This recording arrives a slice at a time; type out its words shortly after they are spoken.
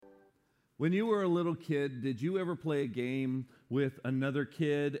When you were a little kid, did you ever play a game with another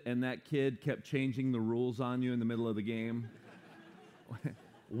kid and that kid kept changing the rules on you in the middle of the game?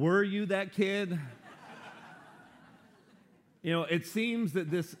 Were you that kid? You know, it seems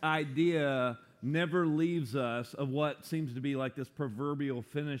that this idea never leaves us of what seems to be like this proverbial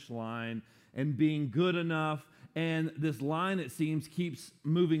finish line and being good enough. And this line, it seems, keeps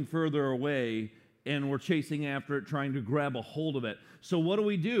moving further away, and we're chasing after it, trying to grab a hold of it. So what do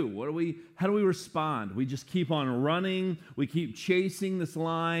we do? How do we respond? We just keep on running. We keep chasing this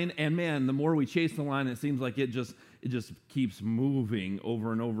line, and man, the more we chase the line, it seems like it just keeps moving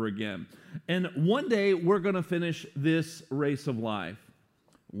over and over again. And one day we're going to finish this race of life.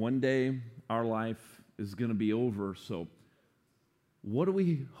 One day our life is going to be over. So what do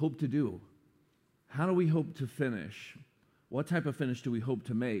we hope to do? How do we hope to finish? What type of finish do we hope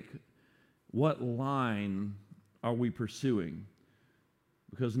to make? What line are we pursuing?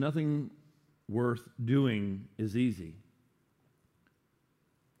 Because nothing worth doing is easy.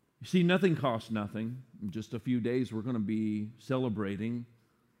 You see, nothing costs nothing. In just a few days, we're going to be celebrating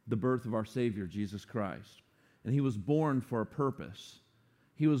the birth of our Savior, Jesus Christ. And he was born for a purpose.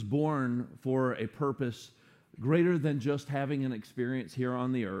 He was born for a purpose greater than just having an experience here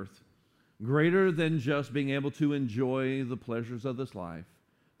on the earth, greater than just being able to enjoy the pleasures of this life.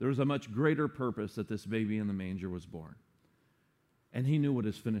 There was a much greater purpose that this baby in the manger was born. And he knew what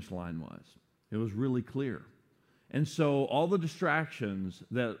his finish line was. It was really clear. And so all the distractions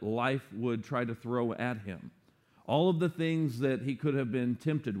that life would try to throw at him, all of the things that he could have been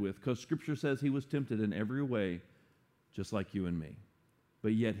tempted with, because Scripture says he was tempted in every way, just like you and me.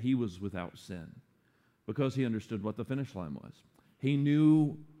 But yet he was without sin because he understood what the finish line was. He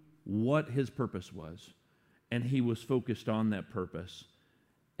knew what his purpose was, and he was focused on that purpose.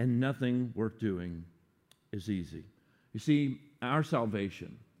 And nothing worth doing is easy. You see, our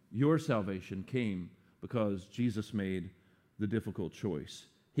salvation, your salvation, came because Jesus made the difficult choice.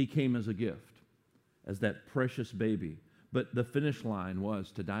 He came as a gift, as that precious baby. But the finish line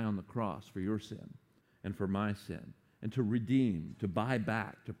was to die on the cross for your sin and for my sin, and to redeem, to buy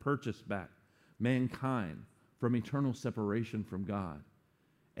back, to purchase back mankind from eternal separation from God.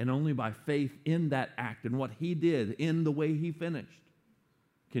 And only by faith in that act and what he did, in the way he finished,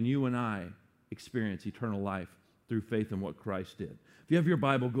 can you and I experience eternal life through faith in what Christ did. If you have your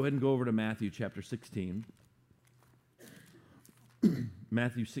Bible, go ahead and go over to Matthew chapter 16.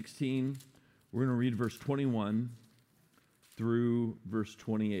 Matthew 16, we're going to read verse 21 through verse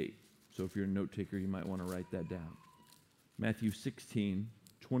 28. So if you're a note taker, you might want to write that down. Matthew 16,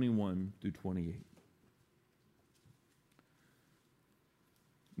 21 through 28.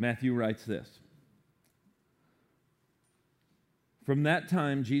 Matthew writes this. From that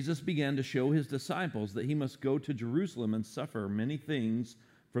time, Jesus began to show his disciples that he must go to Jerusalem and suffer many things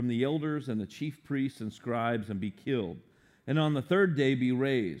from the elders and the chief priests and scribes and be killed, and on the third day be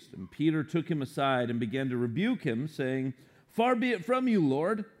raised. And Peter took him aside and began to rebuke him, saying, "Far be it from you,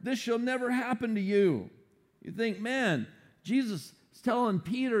 Lord, this shall never happen to you." You think, man, Jesus is telling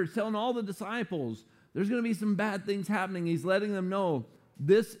Peter, he's telling all the disciples, there's going to be some bad things happening. He's letting them know,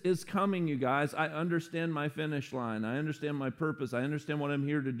 this is coming, you guys. I understand my finish line. I understand my purpose. I understand what I'm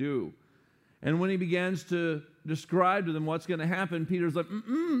here to do. And when he begins to describe to them what's going to happen, Peter's like,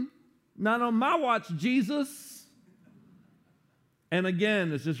 not on my watch, Jesus. And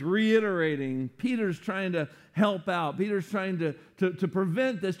again, it's just reiterating, Peter's trying to help out. Peter's trying to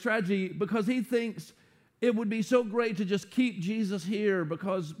prevent this tragedy because he thinks it would be so great to just keep Jesus here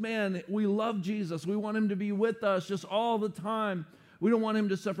because, man, we love Jesus. We want him to be with us just all the time. We don't want him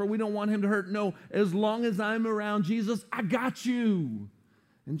to suffer. We don't want him to hurt. No, as long as I'm around, Jesus, I got you.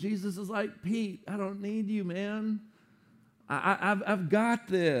 And Jesus is like, Pete, I don't need you, man. I've got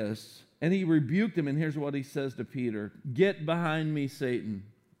this. And he rebuked him, and here's what he says to Peter. Get behind me, Satan.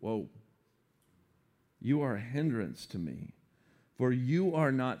 Whoa. You are a hindrance to me, for you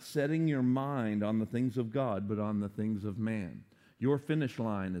are not setting your mind on the things of God, but on the things of man. Your finish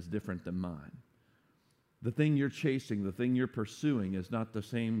line is different than mine. The thing you're chasing, the thing you're pursuing is not the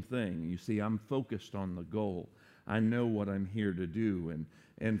same thing. You see, I'm focused on the goal. I know what I'm here to do.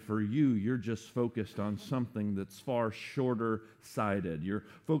 And for you, you're just focused on something that's far shorter sighted. You're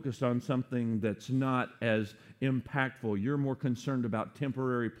focused on something that's not as impactful. You're more concerned about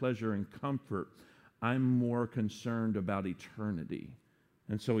temporary pleasure and comfort. I'm more concerned about eternity.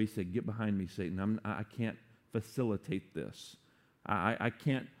 And so he said, get behind me, Satan. I can't facilitate this. I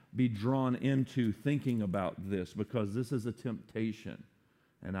can't be drawn into thinking about this because this is a temptation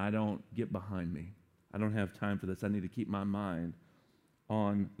and I don't get behind me. I don't have time for this. I need to keep my mind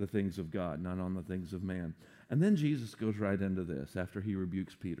on the things of God, not on the things of man. And then Jesus goes right into this after he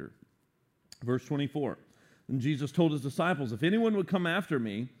rebukes Peter. Verse 24. And Jesus told his disciples, if anyone would come after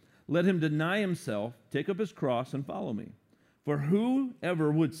me, let him deny himself, take up his cross, and follow me. For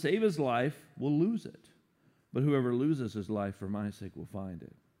whoever would save his life will lose it, but whoever loses his life for my sake will find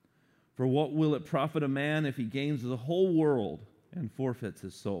it. For what will it profit a man if he gains the whole world and forfeits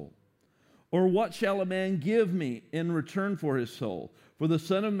his soul? Or what shall a man give me in return for his soul? For the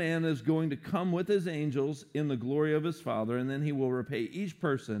Son of Man is going to come with his angels in the glory of his Father, and then he will repay each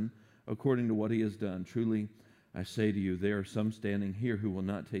person according to what he has done. Truly, I say to you, there are some standing here who will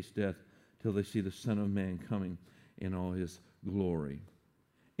not taste death till they see the Son of Man coming in all his glory.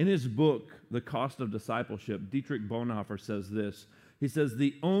 In his book, The Cost of Discipleship, Dietrich Bonhoeffer says this. He says,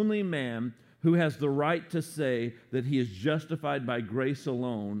 the only man who has the right to say that he is justified by grace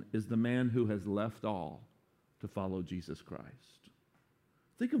alone is the man who has left all to follow Jesus Christ.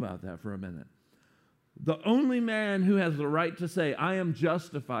 Think about that for a minute. The only man who has the right to say, I am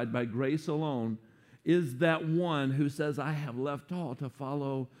justified by grace alone, is that one who says, I have left all to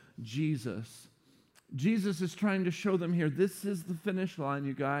follow Jesus. Jesus is trying to show them here, this is the finish line,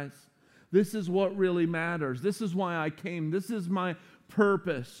 you guys. This is what really matters. This is why I came. This is my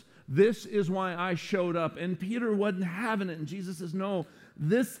purpose. This is why I showed up. And Peter wasn't having it. And Jesus says, no,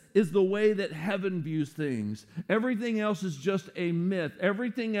 this is the way that heaven views things. Everything else is just a myth.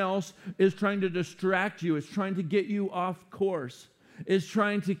 Everything else is trying to distract you. It's trying to get you off course. It's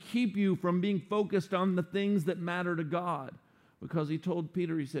trying to keep you from being focused on the things that matter to God. Because he told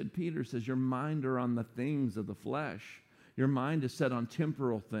Peter, he said, Peter says, your mind are on the things of the flesh. Your mind is set on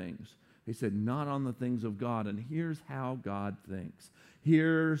temporal things. He said, not on the things of God. And here's how God thinks.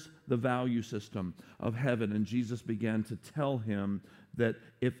 Here's the value system of heaven. And Jesus began to tell him that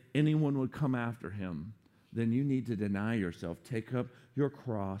if anyone would come after him, then you need to deny yourself, take up your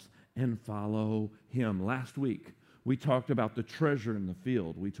cross, and follow him. Last week, we talked about the treasure in the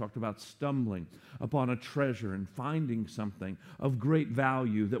field. We talked about stumbling upon a treasure and finding something of great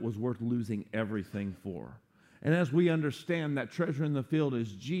value that was worth losing everything for. And as we understand that treasure in the field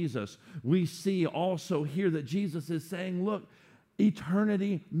is Jesus, we see also here that Jesus is saying, look,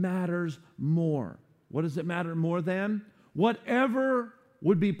 eternity matters more. What does it matter more than? Whatever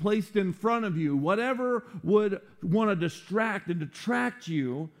would be placed in front of you, whatever would want to distract and detract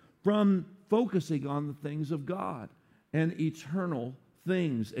you from focusing on the things of God and eternal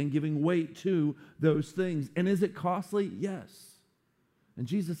things and giving weight to those things. And is it costly? Yes. And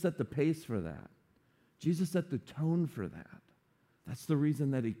Jesus set the pace for that. Jesus set the tone for that. That's the reason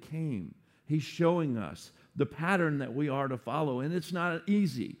that he came. He's showing us the pattern that we are to follow, and it's not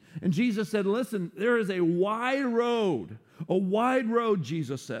easy. And Jesus said, listen, there is a wide road,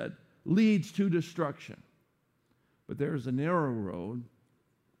 Jesus said, leads to destruction. But there is a narrow road,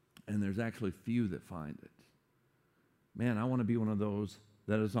 and there's actually few that find it. Man, I want to be one of those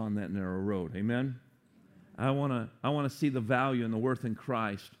that is on that narrow road. Amen? I want to see the value and the worth in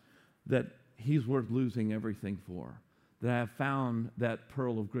Christ, that he's worth losing everything for, that I have found that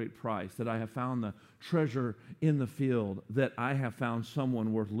pearl of great price, that I have found the treasure in the field, that I have found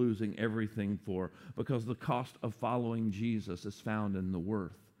someone worth losing everything for, because the cost of following Jesus is found in the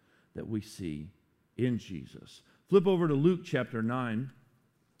worth that we see in Jesus. Flip over to Luke chapter 9.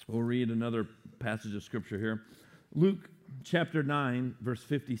 We'll read another passage of Scripture here. Luke chapter 9, verse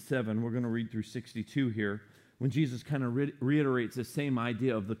 57. We're going to read through 62 here, when Jesus kind of reiterates the same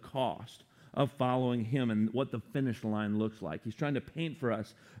idea of the cost of following him and what the finish line looks like. He's trying to paint for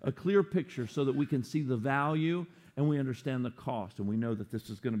us a clear picture so that we can see the value and we understand the cost. And we know that this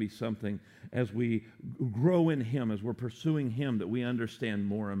is going to be something as we grow in him, as we're pursuing him, that we understand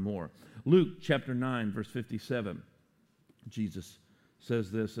more and more. Luke chapter 9, verse 57. Jesus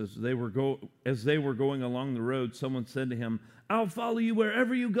says this, as they were going along the road, someone said to him, I'll follow you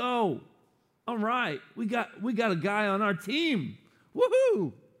wherever you go. All right, we got a guy on our team.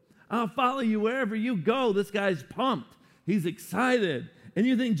 Woohoo! I'll follow you wherever you go. This guy's pumped. He's excited. And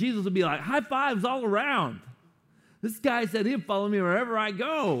you think Jesus would be like, high fives all around. This guy said he'd follow me wherever I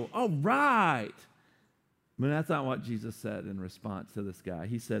go. All right. But that's not what Jesus said in response to this guy.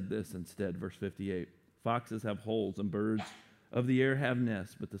 He said this instead, verse 58. Foxes have holes and birds of the air have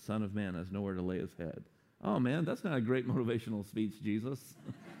nests, but the Son of Man has nowhere to lay his head. Oh, man, that's not a great motivational speech, Jesus.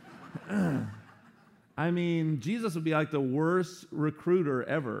 I mean, Jesus would be like the worst recruiter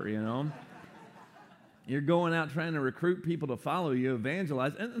ever, you know. You're going out trying to recruit people to follow you,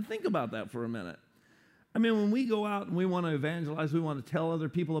 evangelize. And think about that for a minute. I mean, when we go out and we want to evangelize, we want to tell other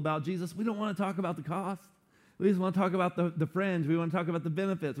people about Jesus, we don't want to talk about the cost. We just want to talk about the friends. We want to talk about the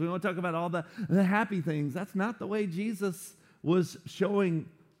benefits. We want to talk about all the happy things. That's not the way Jesus was showing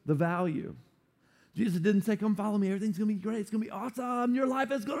the value. Jesus didn't say, come follow me. Everything's going to be great. It's going to be awesome. Your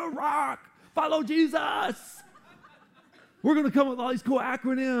life is going to rock. Follow Jesus. We're going to come up with all these cool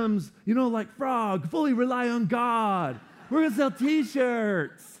acronyms, like FROG, fully rely on God. We're going to sell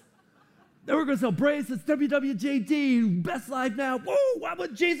T-shirts. Then we're going to sell bracelets, WWJD, best life now. Woo, what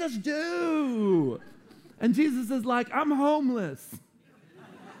would Jesus do? And Jesus is like, I'm homeless.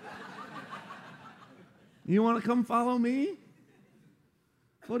 You want to come follow me?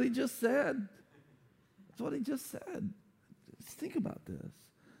 That's what he just said. That's what he just said. Just think about this.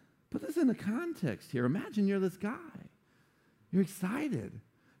 Put this in a context here. Imagine you're this guy. You're excited.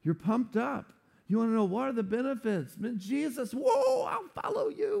 You're pumped up. You want to know what are the benefits? Jesus, whoa, I'll follow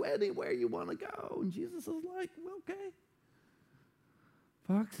you anywhere you want to go. And Jesus is like, well, okay.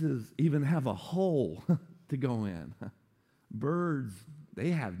 Foxes even have a hole to go in. Birds,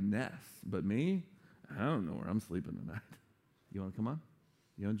 they have nests. But me, I don't know where I'm sleeping tonight. You want to come on?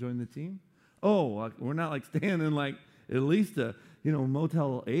 You want to join the team? Oh, we're not like staying in like at least a,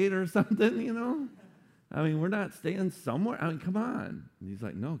 Motel 8 or something, I mean, we're not staying somewhere. I mean, come on. And he's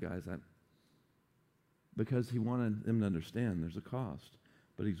like, no, guys, because he wanted them to understand there's a cost,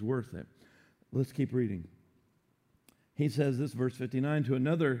 but he's worth it. Let's keep reading. He says this, verse 59, to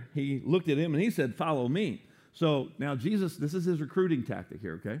another, he looked at him and he said, follow me. So now Jesus, this is his recruiting tactic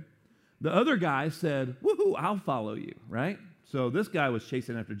here, okay? The other guy said, woohoo, I'll follow you, right? So this guy was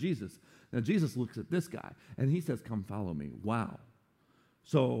chasing after Jesus. Now Jesus looks at this guy and he says, come follow me. Wow.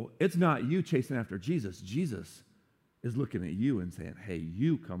 So it's not you chasing after Jesus. Jesus is looking at you and saying, hey,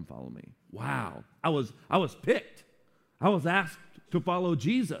 you come follow me. Wow. I was picked. I was asked to follow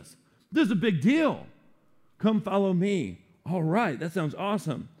Jesus. This is a big deal. Come follow me. All right, that sounds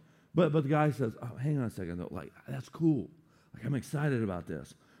awesome. But the guy says, oh, hang on a second, though. Like, that's cool. Like, I'm excited about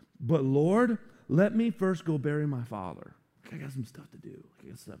this. But Lord, let me first go bury my father. I got some stuff to do. I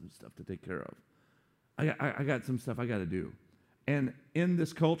got some stuff to take care of. I got some stuff I got to do. And in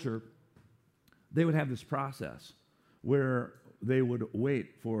this culture, they would have this process where they would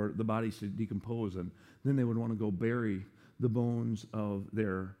wait for the bodies to decompose, and then they would want to go bury the bones of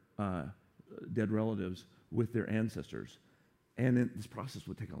their dead relatives with their ancestors. And this process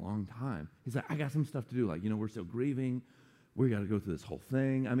would take a long time. He's like, I got some stuff to do. Like, we're still grieving. We got to go through this whole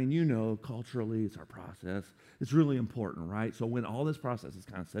thing. I mean, culturally, it's our process. It's really important, right? So when all this process is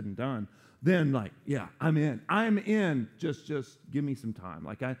kind of said and done, then like, yeah, I'm in. I'm in. Just give me some time.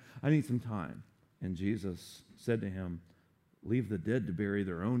 Like, I need some time. And Jesus said to him, leave the dead to bury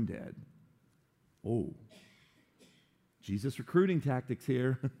their own dead. Oh, Jesus recruiting tactics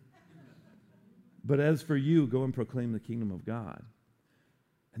here. But as for you, go and proclaim the kingdom of God.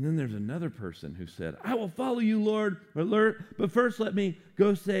 And then there's another person who said, I will follow you, Lord, but first let me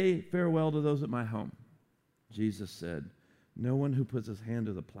go say farewell to those at my home. Jesus said, no one who puts his hand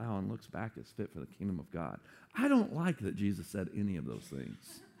to the plow and looks back is fit for the kingdom of God. I don't like that Jesus said any of those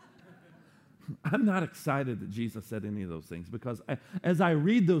things. I'm not excited that Jesus said any of those things because as I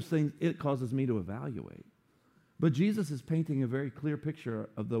read those things, it causes me to evaluate. But Jesus is painting a very clear picture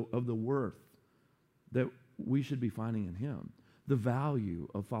of the worth that we should be finding in him. The value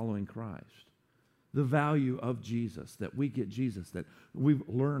of following Christ, the value of Jesus, that we get Jesus, that we've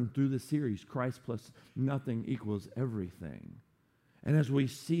learned through the series, Christ plus nothing equals everything. And as we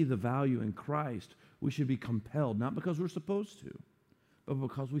see the value in Christ, we should be compelled, not because we're supposed to, but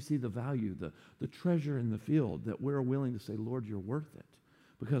because we see the value, the treasure in the field, that we're willing to say, Lord, you're worth it,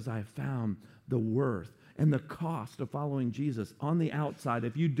 because I have found the worth and the cost of following Jesus on the outside.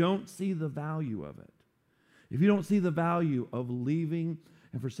 If you don't see the value of it, if you don't see the value of leaving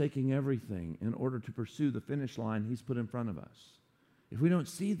and forsaking everything in order to pursue the finish line he's put in front of us, if we don't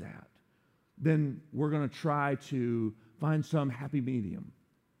see that, then we're going to try to find some happy medium,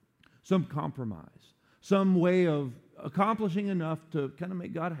 some compromise, some way of accomplishing enough to kind of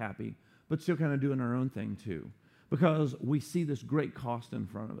make God happy, but still kind of doing our own thing too, because we see this great cost in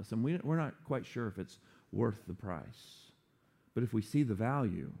front of us, and we're not quite sure if it's worth the price. But if we see the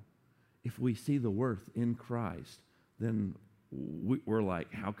value, if we see the worth in Christ, then we're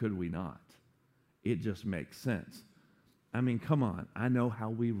like, how could we not? It just makes sense. I mean, come on. I know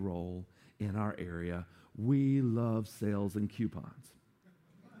how we roll in our area. We love sales and coupons.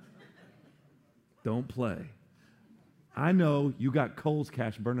 Don't play. I know you got Kohl's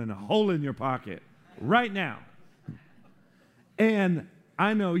cash burning a hole in your pocket right now. And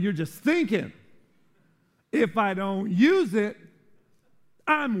I know you're just thinking, if I don't use it,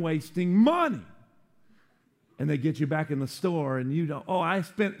 I'm wasting money. And they get you back in the store and you don't, I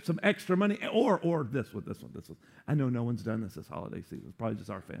spent some extra money, or this one. I know no one's done this holiday season. It's probably just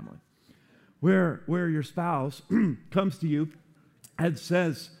our family. Where your spouse comes to you and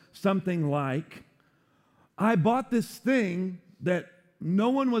says something like, I bought this thing that no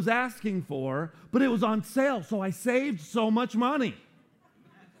one was asking for, but it was on sale, so I saved so much money,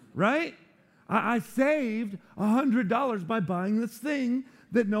 right? I saved $100 by buying this thing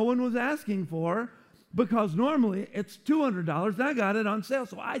that no one was asking for, because normally it's $200, and I got it on sale,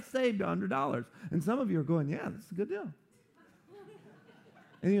 so I saved $100. And some of you are going, yeah, this is a good deal.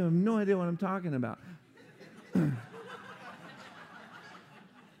 And you have no idea what I'm talking about.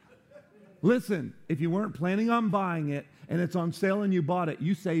 Listen, if you weren't planning on buying it and it's on sale and you bought it,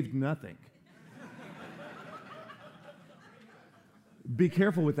 you saved nothing. Be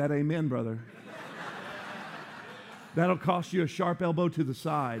careful with that amen, brother. That'll cost you a sharp elbow to the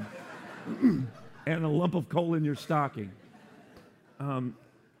side and a lump of coal in your stocking.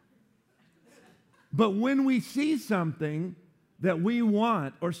 But when we see something that we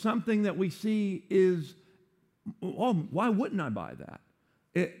want, or something that we see is, oh, why wouldn't I buy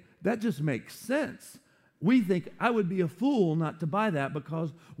that? That just makes sense. We think I would be a fool not to buy that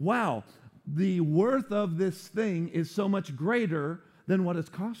because, wow, the worth of this thing is so much greater than what it's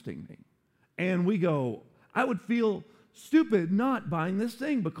costing me. And we go, I would feel stupid not buying this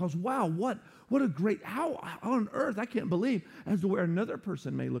thing because, wow, what a great, how on earth, I can't believe, as to where another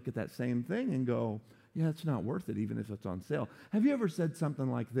person may look at that same thing and go, yeah, it's not worth it even if it's on sale. Have you ever said something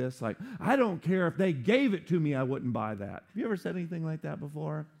like this? Like, I don't care if they gave it to me, I wouldn't buy that. Have you ever said anything like that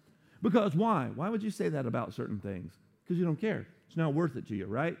before? Because why? Why would you say that about certain things? Because you don't care. It's not worth it to you,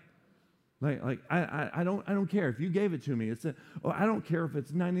 right? I don't care if you gave it to me. I don't care if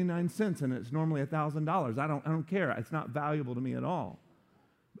it's 99 cents and it's normally $1,000. I don't care. It's not valuable to me at all.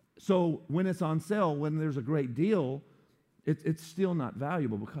 So when it's on sale, when there's a great deal, it's still not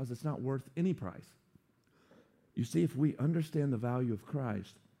valuable because it's not worth any price. You see, if we understand the value of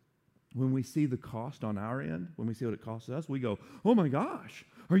Christ, when we see the cost on our end, when we see what it costs us, we go, oh my gosh,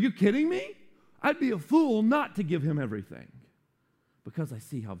 are you kidding me? I'd be a fool not to give him everything because I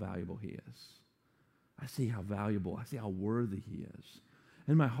see how valuable he is. I see how valuable, I see how worthy he is.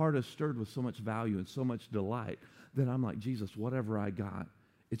 And my heart is stirred with so much value and so much delight that I'm like, Jesus, whatever I got,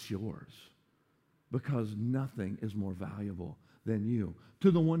 it's yours. Because nothing is more valuable than you. To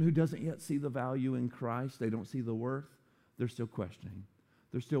the one who doesn't yet see the value in Christ, they don't see the worth, they're still questioning.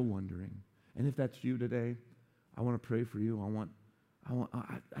 They're still wondering. And if that's you today, I want to pray for you.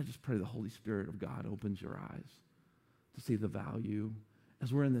 I just pray the Holy Spirit of God opens your eyes to see the value.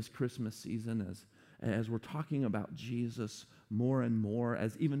 As we're in this Christmas season, as we're talking about Jesus more and more,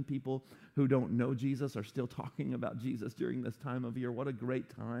 as even people who don't know Jesus are still talking about Jesus during this time of year. What a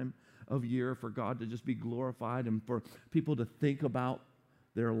great time of year for God to just be glorified and for people to think about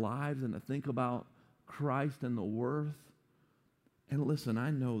their lives and to think about Christ and the worth. And listen,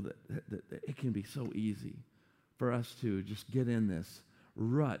 I know that it can be so easy for us to just get in this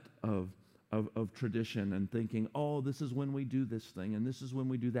rut of tradition and thinking, oh, this is when we do this thing and this is when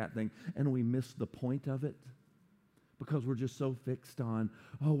we do that thing, and we miss the point of it because we're just so fixed on,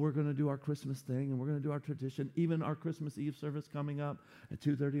 oh, we're going to do our Christmas thing and we're going to do our tradition, even our Christmas Eve service coming up at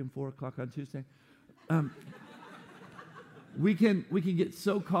 2:30 and 4 o'clock on Tuesday. We can get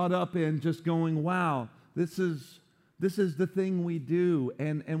so caught up in just going, wow, this is the thing we do,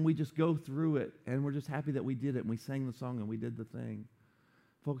 and we just go through it, and we're just happy that we did it, and we sang the song, and we did the thing.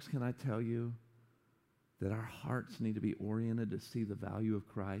 Folks, can I tell you that our hearts need to be oriented to see the value of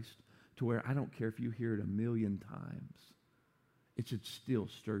Christ to where I don't care if you hear it 1,000,000 times, it should still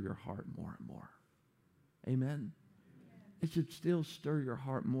stir your heart more and more. Amen? It should still stir your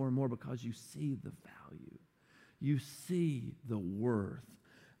heart more and more because you see the value. You see the worth.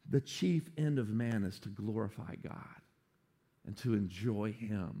 The chief end of man is to glorify God and to enjoy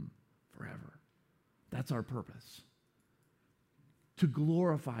him forever. That's our purpose. To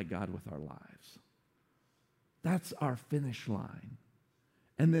glorify God with our lives. That's our finish line.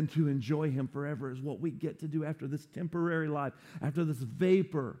 And then to enjoy him forever is what we get to do after this temporary life, after this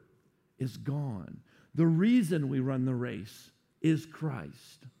vapor is gone. The reason we run the race is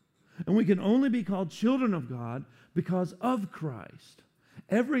Christ. And we can only be called children of God because of Christ.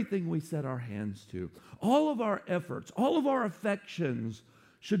 Everything we set our hands to, all of our efforts, all of our affections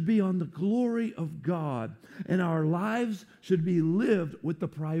should be on the glory of God, and our lives should be lived with the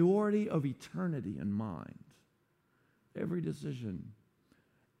priority of eternity in mind. Every decision,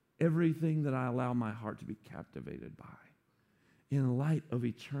 everything that I allow my heart to be captivated by, in light of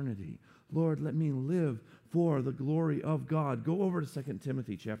eternity, Lord, let me live for the glory of God. Go over to 2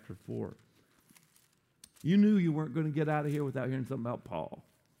 Timothy chapter 4. You knew you weren't going to get out of here without hearing something about Paul.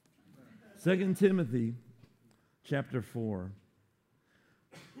 2 Timothy chapter 4.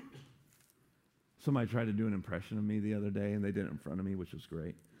 Somebody tried to do an impression of me the other day, and they did it in front of me, which was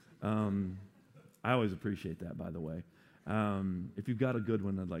great. I always appreciate that, by the way. If you've got a good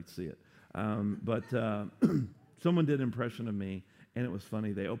one, I'd like to see it. But someone did an impression of me, and it was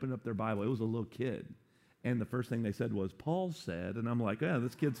funny. They opened up their Bible. It was a little kid, and the first thing they said was, "Paul said," and I'm like, "Yeah,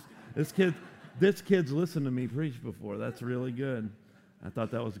 this kid's listened to me preach before. That's really good." I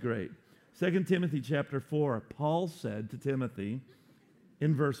thought that was great. 2 Timothy chapter 4, Paul said to Timothy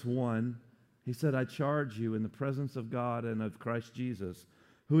in verse 1, he said, "I charge you in the presence of God and of Christ Jesus,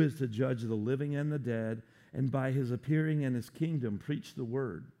 who is to judge the living and the dead, and by his appearing in his kingdom, preach the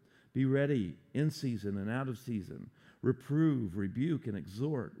word. Be ready in season and out of season. Reprove, rebuke, and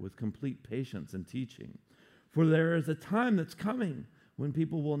exhort with complete patience and teaching. For there is a time that's coming when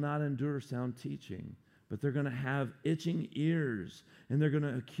people will not endure sound teaching, but they're going to have itching ears, and they're going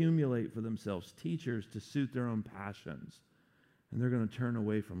to accumulate for themselves teachers to suit their own passions. And they're going to turn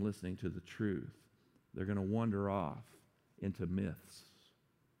away from listening to the truth. They're going to wander off into myths.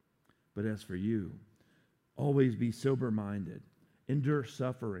 But as for you, always be sober-minded, endure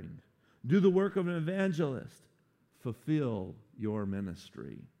suffering, do the work of an evangelist, fulfill your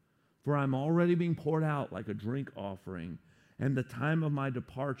ministry. For I'm already being poured out like a drink offering, and the time of my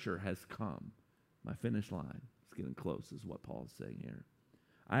departure has come." My finish line is getting close, is what Paul is saying here.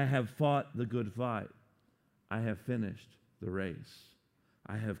 "I have fought the good fight. I have finished the race.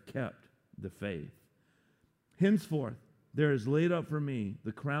 I have kept the faith. Henceforth, there is laid up for me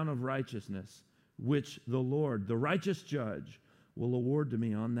the crown of righteousness, which the Lord, the righteous judge, will award to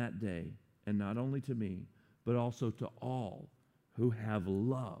me on that day, and not only to me, but also to all who have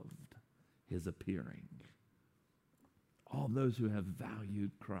loved his appearing." All those who have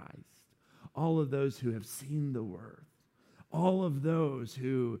valued Christ. All of those who have seen the worth. All of those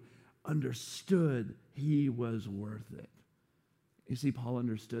who understood he was worth it. You see, Paul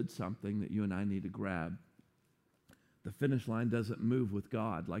understood something that you and I need to grab. The finish line doesn't move with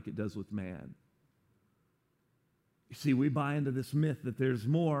God like it does with man. You see, we buy into this myth that there's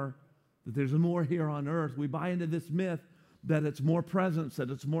more here on earth. We buy into this myth that it's more presence, that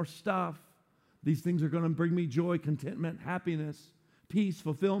it's more stuff. These things are going to bring me joy, contentment, happiness, peace,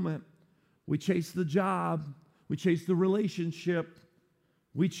 fulfillment. We chase the job. We chase the relationship.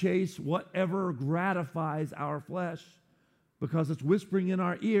 We chase whatever gratifies our flesh because it's whispering in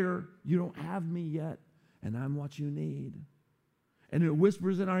our ear, "You don't have me yet, and I'm what you need." And it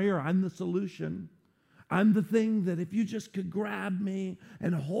whispers in our ear, "I'm the solution. I'm the thing that if you just could grab me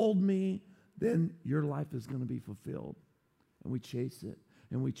and hold me, then your life is going to be fulfilled." And we chase it,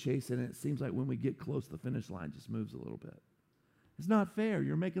 and we chase it, and it seems like when we get close, the finish line just moves a little bit. It's not fair.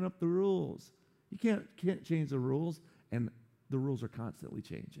 You're making up the rules. You can't change the rules, and the rules are constantly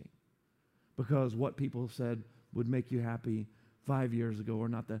changing. Because what people said would make you happy 5 years ago are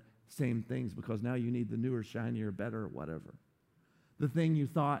not the same things, because now you need the newer, shinier, better, whatever. The thing you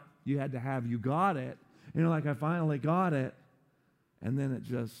thought you had to have, you got it, and you're like, "I finally got it," and then it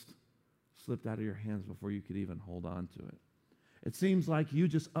just slipped out of your hands before you could even hold on to it. It seems like you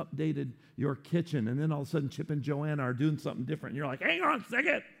just updated your kitchen, and then all of a sudden Chip and Joanna are doing something different. And you're like, "Hang on a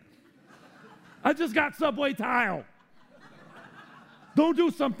second. I just got Subway tile. Don't do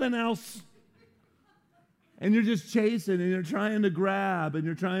something else." And you're just chasing, and you're trying to grab, and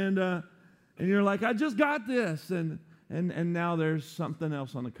you're like, "I just got this." And now there's something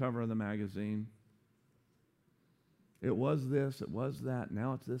else on the cover of the magazine. It was this, it was that,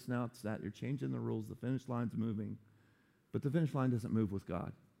 now it's this, now it's that. You're changing the rules, the finish line's moving. But the finish line doesn't move with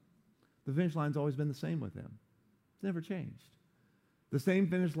God. The finish line's always been the same with him. It's never changed. The same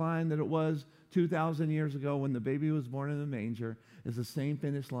finish line that it was 2,000 years ago when the baby was born in the manger is the same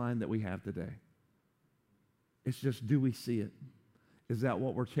finish line that we have today. It's just, do we see it? Is that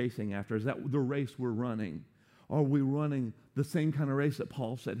what we're chasing after? Is that the race we're running? Are we running the same kind of race that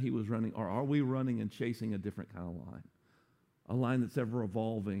Paul said he was running? Or are we running and chasing a different kind of line? A line that's ever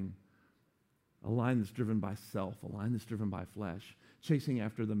evolving. A line that's driven by self, a line that's driven by flesh, chasing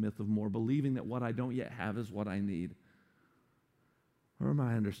after the myth of more, believing that what I don't yet have is what I need. Or am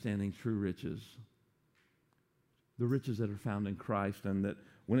I understanding true riches? The riches that are found in Christ, and that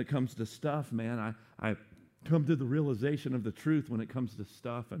when it comes to stuff, man, I come to the realization of the truth when it comes to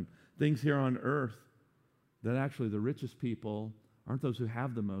stuff and things here on earth, that actually the richest people aren't those who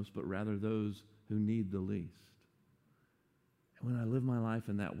have the most, but rather those who need the least. When I live my life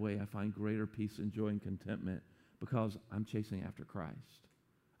in that way, I find greater peace and joy and contentment because I'm chasing after Christ.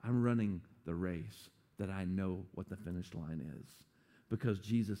 I'm running the race that I know what the finish line is because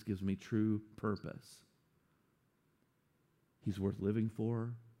Jesus gives me true purpose. He's worth living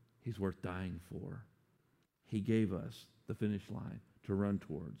for. He's worth dying for. He gave us the finish line to run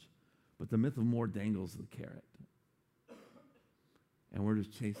towards. But the myth of more dangles the carrot. And we're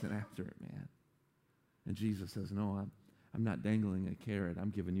just chasing after it, man. And Jesus says, "No, I'm not dangling a carrot.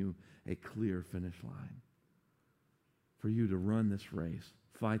 I'm giving you a clear finish line for you to run this race,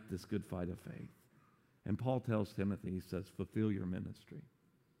 fight this good fight of faith. And Paul tells Timothy, he says, fulfill your ministry.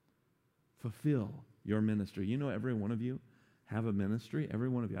 Fulfill your ministry. You know, every one of you have a ministry. Every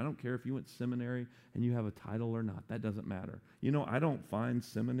one of you. I don't care if you went to seminary and you have a title or not. That doesn't matter. You know, I don't find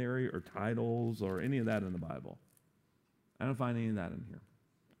seminary or titles or any of that in the Bible. I don't find any of that in here.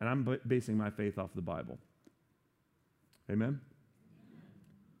 And I'm basing my faith off the Bible. Amen?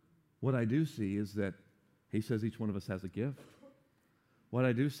 What I do see is that he says each one of us has a gift. What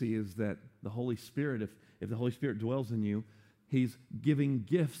I do see is that the Holy Spirit, if the Holy Spirit dwells in you, he's giving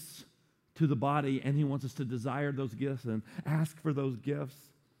gifts to the body, and he wants us to desire those gifts and ask for those gifts.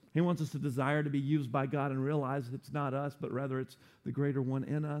 He wants us to desire to be used by God and realize it's not us, but rather it's the greater one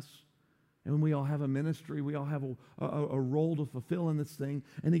in us. And we all have a ministry. We all have a role to fulfill in this thing.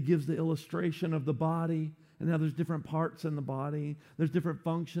 And he gives the illustration of the body. And now there's different parts in the body. There's different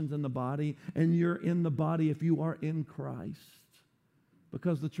functions in the body. And you're in the body if you are in Christ.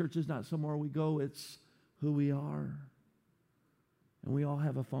 Because the church is not somewhere we go. It's who we are. And we all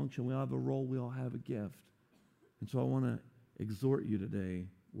have a function. We all have a role. We all have a gift. And so I want to exhort you today,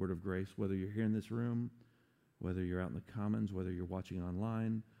 Word of Grace, whether you're here in this room, whether you're out in the commons, whether you're watching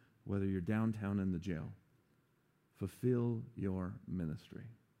online, whether you're downtown in the jail, fulfill your ministry.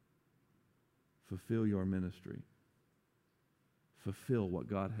 Fulfill your ministry. Fulfill what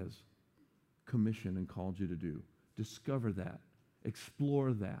God has commissioned and called you to do. Discover that.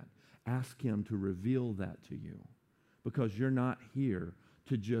 Explore that. Ask him to reveal that to you. Because you're not here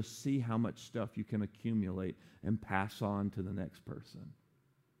to just see how much stuff you can accumulate and pass on to the next person.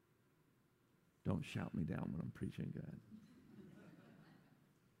 Don't shout me down when I'm preaching good.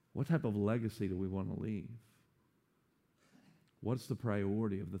 What type of legacy do we want to leave? What's the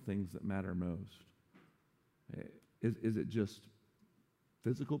priority of the things that matter most? Is it just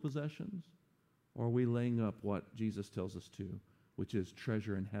physical possessions? Or are we laying up what Jesus tells us to, which is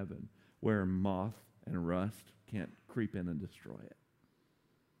treasure in heaven, where moth and rust can't creep in and destroy it?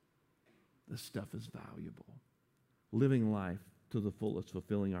 This stuff is valuable. Living life to the fullest,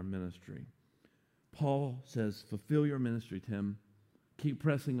 fulfilling our ministry. Paul says, fulfill your ministry, Tim. Keep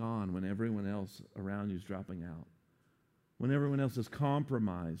pressing on when everyone else around you is dropping out. When everyone else is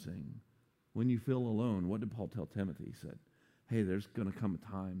compromising. When you feel alone. What did Paul tell Timothy? He said, hey, there's going to come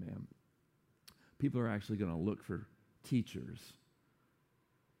a time, man. People are actually going to look for teachers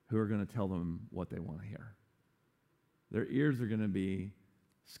who are going to tell them what they want to hear. Their ears are going to be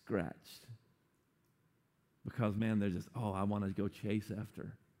scratched. Because, man, they're just, I want to go chase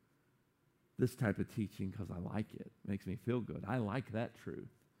after this type of teaching because I like it. Makes me feel good. I like that truth.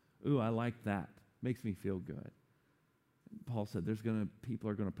 Ooh, I like that. Makes me feel good. Paul said people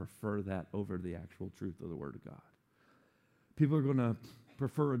are going to prefer that over the actual truth of the Word of God. People are going to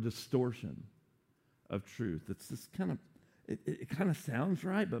prefer a distortion of truth. It's this kind of, it kind of sounds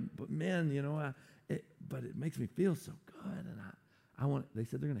right, but man, but it makes me feel so good. And they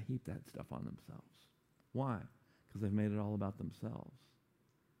said they're going to heap that stuff on themselves. Why? Because they've made it all about themselves.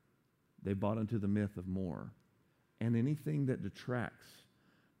 They bought into the myth of more. And anything that detracts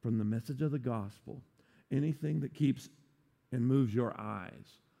from the message of the gospel, anything that keeps and moves your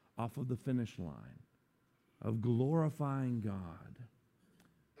eyes off of the finish line of glorifying God,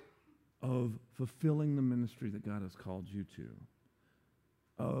 of fulfilling the ministry that God has called you to,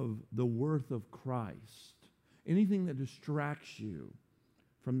 of the worth of Christ, anything that distracts you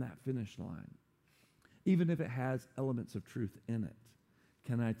from that finish line, even if it has elements of truth in it.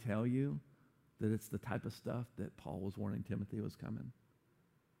 Can I tell you that it's the type of stuff that Paul was warning Timothy was coming?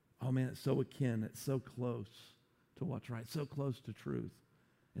 Oh man, it's so akin, it's so close to what's right, so close to truth.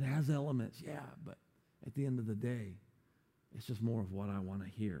 It has elements, yeah, but at the end of the day, it's just more of what I want to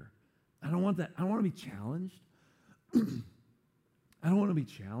hear. I don't want that. I don't want to be challenged. I don't want to be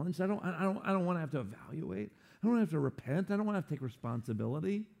challenged. I don't want to have to evaluate. I don't want to have to repent. I don't want to have to take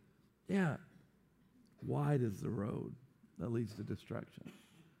responsibility. Yeah. Wide is the road that leads to destruction.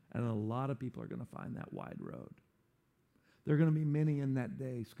 And a lot of people are going to find that wide road. There are going to be many in that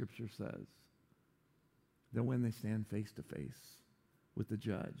day, Scripture says, that when they stand face to face with the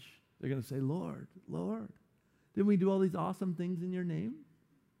judge, they're going to say, Lord, Lord, didn't we do all these awesome things in your name?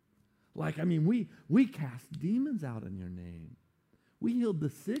 We cast demons out in your name. We healed the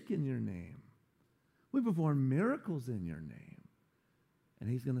sick in your name. We performed miracles in your name. And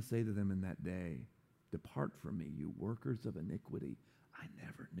he's going to say to them in that day, depart from me, you workers of iniquity. I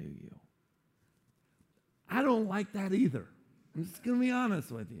never knew you. I don't like that either. I'm just going to be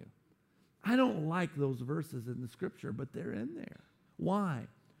honest with you. I don't like those verses in the Scripture, but they're in there. Why?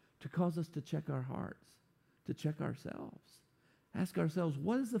 To cause us to check our hearts. to check ourselves. Ask ourselves,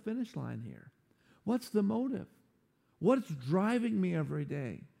 what is the finish line here? What's the motive? What's driving me every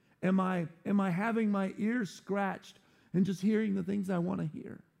day? Am I having my ears scratched and just hearing the things I want to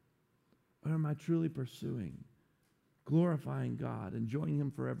hear? Or am I truly pursuing, glorifying God, enjoying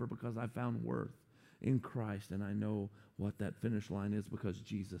Him forever because I found worth in Christ and I know what that finish line is because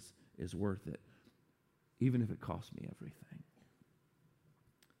Jesus is worth it, even if it costs me everything?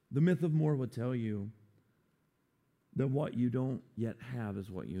 The myth of more would tell you that what you don't yet have is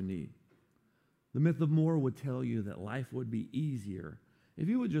what you need. The myth of more would tell you that life would be easier if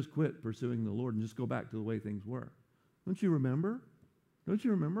you would just quit pursuing the Lord and just go back to the way things were. Don't you remember? Don't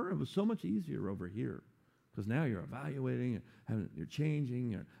you remember? It was so much easier over here because now you're evaluating, you're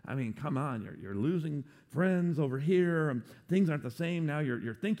changing. Come on, you're losing friends over here. And things aren't the same. Now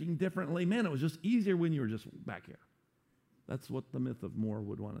you're thinking differently. Man, it was just easier when you were just back here. That's what the myth of more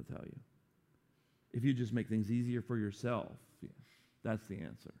would want to tell you. If you just make things easier for yourself, that's the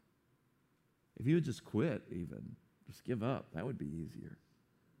answer. If you would just quit even, just give up, that would be easier.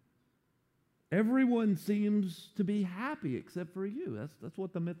 Everyone seems to be happy except for you. That's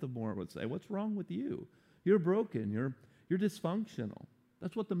what the myth of more would say. What's wrong with you? You're broken. You're dysfunctional.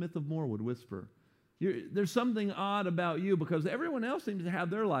 That's what the myth of more would whisper. There's something odd about you because everyone else seems to have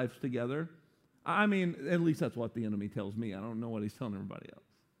their lives together. At least that's what the enemy tells me. I don't know what he's telling everybody else.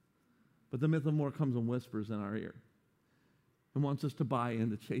 But the myth of more comes and whispers in our ear and wants us to buy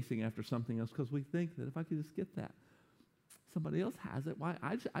into chasing after something else because we think that if I could just get that, somebody else has it. Why?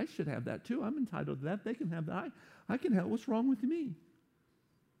 I should have that too. I'm entitled to that. They can have that. I can have. What's wrong with me?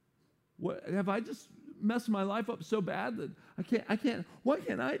 What, have I just messed my life up so bad that I can't? Why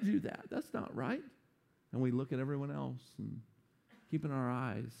can't I do that? That's not right. And we look at everyone else and keeping our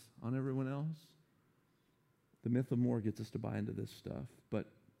eyes on everyone else. The myth of more gets us to buy into this stuff. But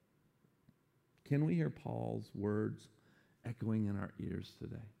can we hear Paul's words echoing in our ears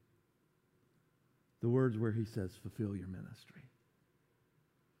today? The words where he says, fulfill your ministry.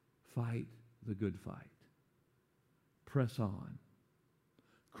 Fight the good fight. Press on.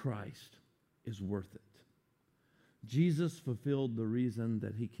 Christ is worth it. Jesus fulfilled the reason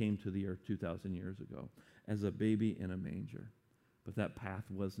that he came to the earth 2,000 years ago as a baby in a manger. But that path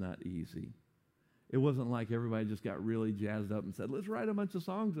was not easy. It wasn't like everybody just got really jazzed up and said, let's write a bunch of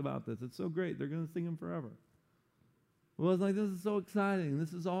songs about this. It's so great. They're going to sing them forever. It was like, this is so exciting.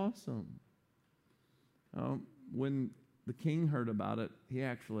 This is awesome. When the king heard about it, he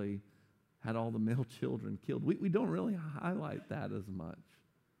actually had all the male children killed. We don't really highlight that as much.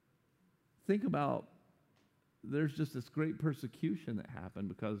 Think about, there's just this great persecution that happened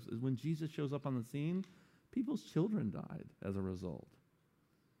because when Jesus shows up on the scene, people's children died as a result.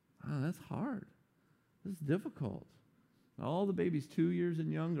 That's hard. This is difficult. All the babies 2 years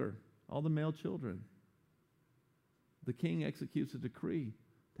and younger, all the male children. The king executes a decree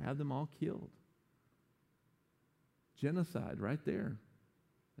to have them all killed. Genocide right there.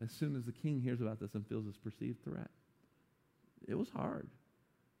 As soon as the king hears about this and feels this perceived threat. It was hard.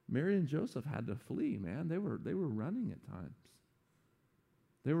 Mary and Joseph had to flee, man. They were running at times.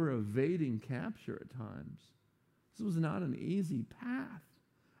 They were evading capture at times. This was not an easy path.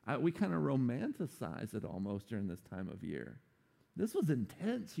 We kind of romanticize it almost during this time of year. This was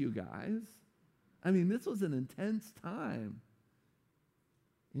intense, you guys. This was an intense time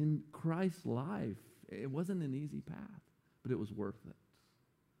in Christ's life. It wasn't an easy path, but it was worth it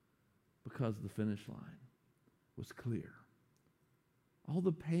because the finish line was clear. All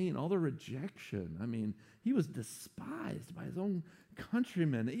the pain, all the rejection. He was despised by his own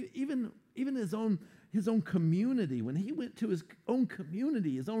countrymen, even his own community. When he went to his own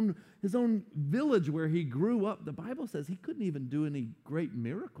community, his own village where he grew up, the Bible says he couldn't even do any great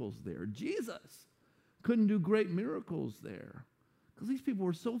miracles there. Jesus couldn't do great miracles there because these people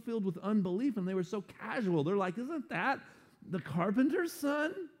were so filled with unbelief and they were so casual. They're like, isn't that the carpenter's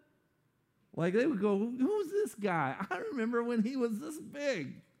son? Like they would go, who's this guy? I remember when he was this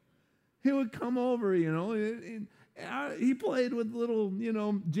big. He would come over, he played with little,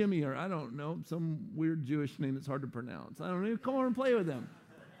 Jimmy, or I don't know, some weird Jewish name that's hard to pronounce. I don't know. He'd come over and play with them.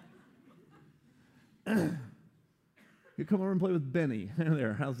 He'd come over and play with Benny.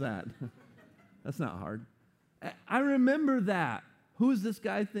 There, how's that? That's not hard. I remember that. Who does this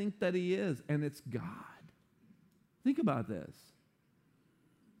guy think that he is? And it's God. Think about this.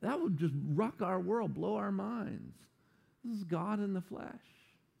 That would just rock our world, blow our minds. This is God in the flesh.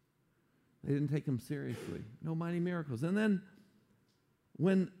 They didn't take him seriously. No mighty miracles. And then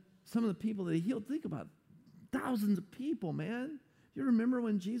when some of the people that he healed, think about thousands of people, man. You remember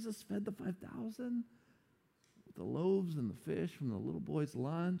when Jesus fed the 5,000 with the loaves and the fish from the little boy's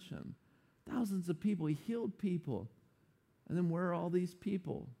lunch? And Thousands of people. He healed people. And then where are all these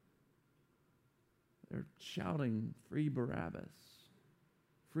people? They're shouting, free Barabbas,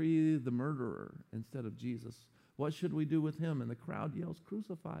 free the murderer instead of Jesus. What should we do with him? And the crowd yells,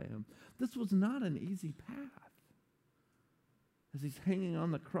 crucify him. This was not an easy path. As he's hanging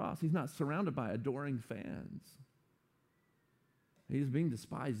on the cross, he's not surrounded by adoring fans. He's being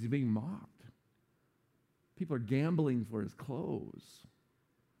despised. He's being mocked. People are gambling for his clothes.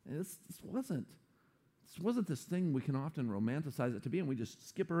 And this wasn't this thing we can often romanticize it to be, and we just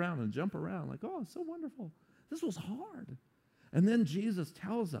skip around and jump around like, oh, it's so wonderful. This was hard. And then Jesus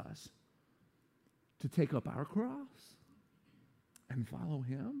tells us to take up our cross and follow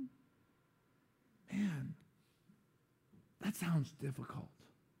him. Man, that sounds difficult.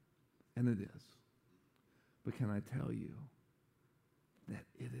 And it is. But can I tell you that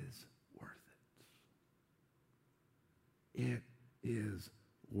it is worth it? It is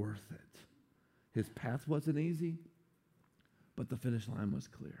worth it. His path wasn't easy, but the finish line was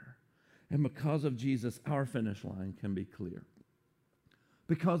clear. And because of Jesus, our finish line can be clear.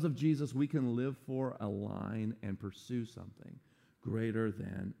 Because of Jesus, we can live for a line and pursue something greater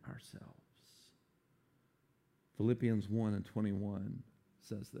than ourselves. Philippians 1:21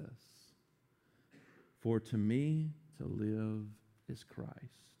 says this, for to me to live is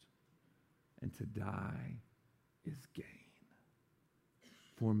Christ, and to die is gain.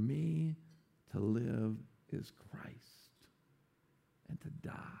 For me to live is Christ, and to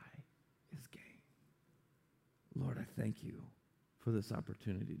die is gain. Lord, I thank you for this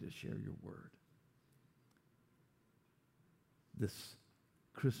opportunity to share your word. This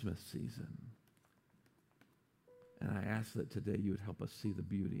Christmas season. And I ask that today you would help us see the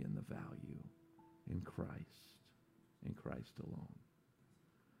beauty and the value in Christ alone.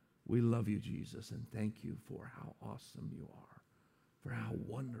 We love you, Jesus, and thank you for how awesome you are, for how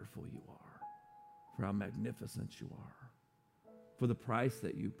wonderful you are, for how magnificent you are, for the price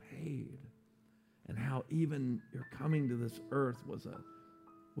that you paid, and how even your coming to this earth was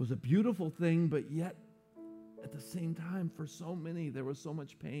a beautiful thing, but yet at the same time, for so many, there was so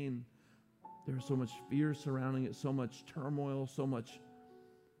much pain. There was so much fear surrounding it, so much turmoil, so much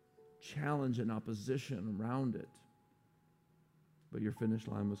challenge and opposition around it. But your finish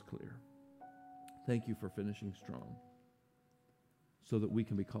line was clear. Thank you for finishing strong so that we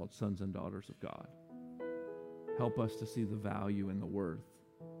can be called sons and daughters of God. Help us to see the value and the worth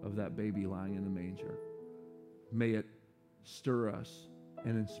of that baby lying in the manger. May it stir us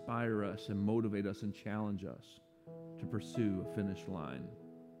and inspire us and motivate us and challenge us to pursue a finish line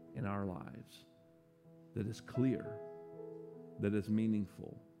in our lives that is clear, that is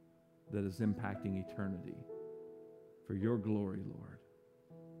meaningful, that is impacting eternity. For your glory, Lord.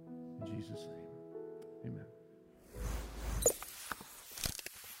 In Jesus' name, amen.